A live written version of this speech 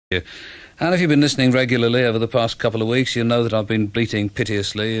And if you've been listening regularly over the past couple of weeks, you'll know that I've been bleating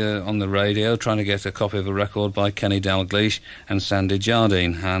piteously on the radio, trying to get a copy of a record by Kenny Dalglish and Sandy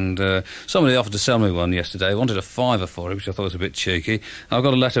Jardine. And somebody offered to sell me one yesterday. I wanted a $5 for it, which I thought was a bit cheeky. I've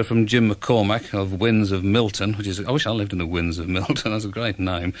got a letter from Jim McCormack of Winds of Milton, which is... I wish I lived in the Winds of Milton. That's a great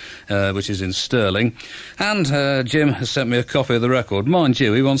name, which is in Stirling. And Jim has sent me a copy of the record. Mind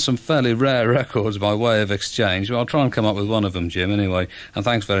you, he wants some fairly rare records by way of exchange. Well, I'll try and come up with one of them, Jim, anyway. And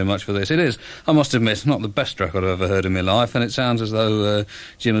thanks very much for this. It is, I must admit, not the best record I've ever heard in my life, and it sounds as though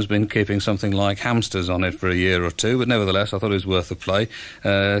Jim has been keeping something like hamsters on it for a year or two, but nevertheless I thought it was worth a play.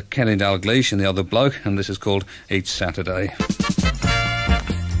 Kenny Dalglish and the Other Bloke, and this is called Each Saturday.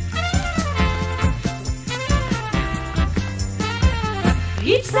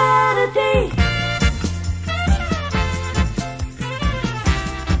 Each Saturday.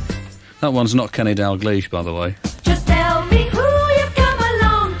 That one's not Kenny Dalglish, by the way. Just tell me who you've come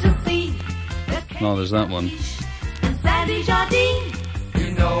along to see. No, there's that one. And Sandy Jardine.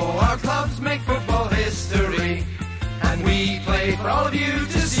 You know our clubs make football history, and we play for all of you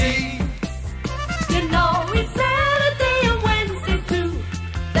to see. You know it's Saturday and Wednesday too.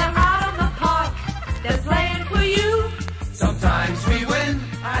 They're out on the park, they're playing for you. Sometimes we win,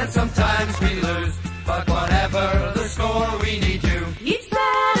 and sometimes we lose, but whatever the score, we need you. Each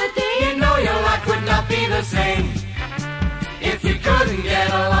Saturday, You know your life would not be the same if you couldn't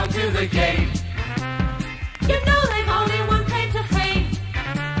get along to the game. you know they've only one claim to fame,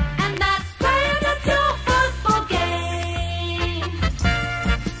 and that's playing at your football game.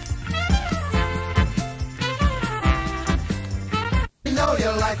 You know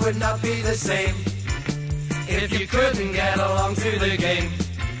your life would not be the same if you couldn't get along to the game.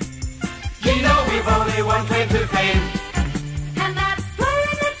 You know we've only one claim to fame. And that's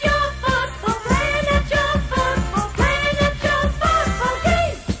playing at your football, playing at your football, playing at your football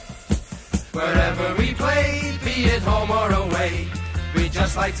game. Wherever we play, be it home or away, we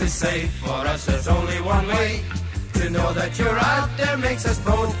just like to say, for us there's only one way. To know that you're out there makes us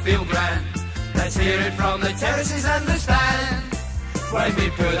both feel grand. Let's hear it from the terraces and the stand. When we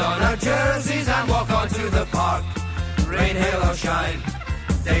put on our jerseys and walk onto the park, rain, hail or shine,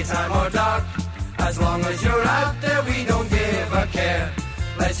 daytime or dark, as long as you're out there we don't give a care.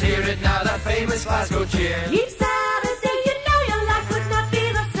 Let's hear it now, that famous Glasgow cheer. Each Saturday, you know your life would not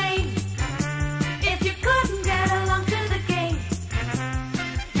be the same if you couldn't get along to the game.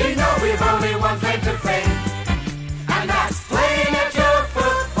 You know we've only one claim to fame, and that's playing at your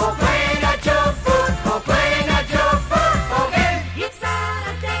football, playing at your football, playing at your football game. Each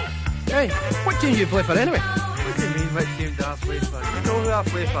Saturday. Hey, what team do you play for anyway? What do you mean, what team do I play for? You know who I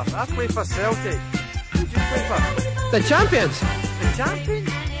play for. I play for Celtic. Who do you play for? The champions! The champions?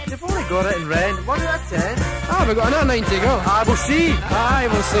 They've only got it in red. 1 out of 10. Ah, we've got another 9 to go. I will see. Aye,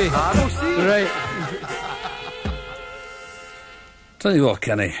 we'll see. I will see. Right. Tell you what,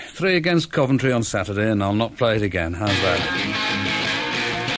 Kenny, 3 against Coventry on Saturday and I'll not play it again. How's that?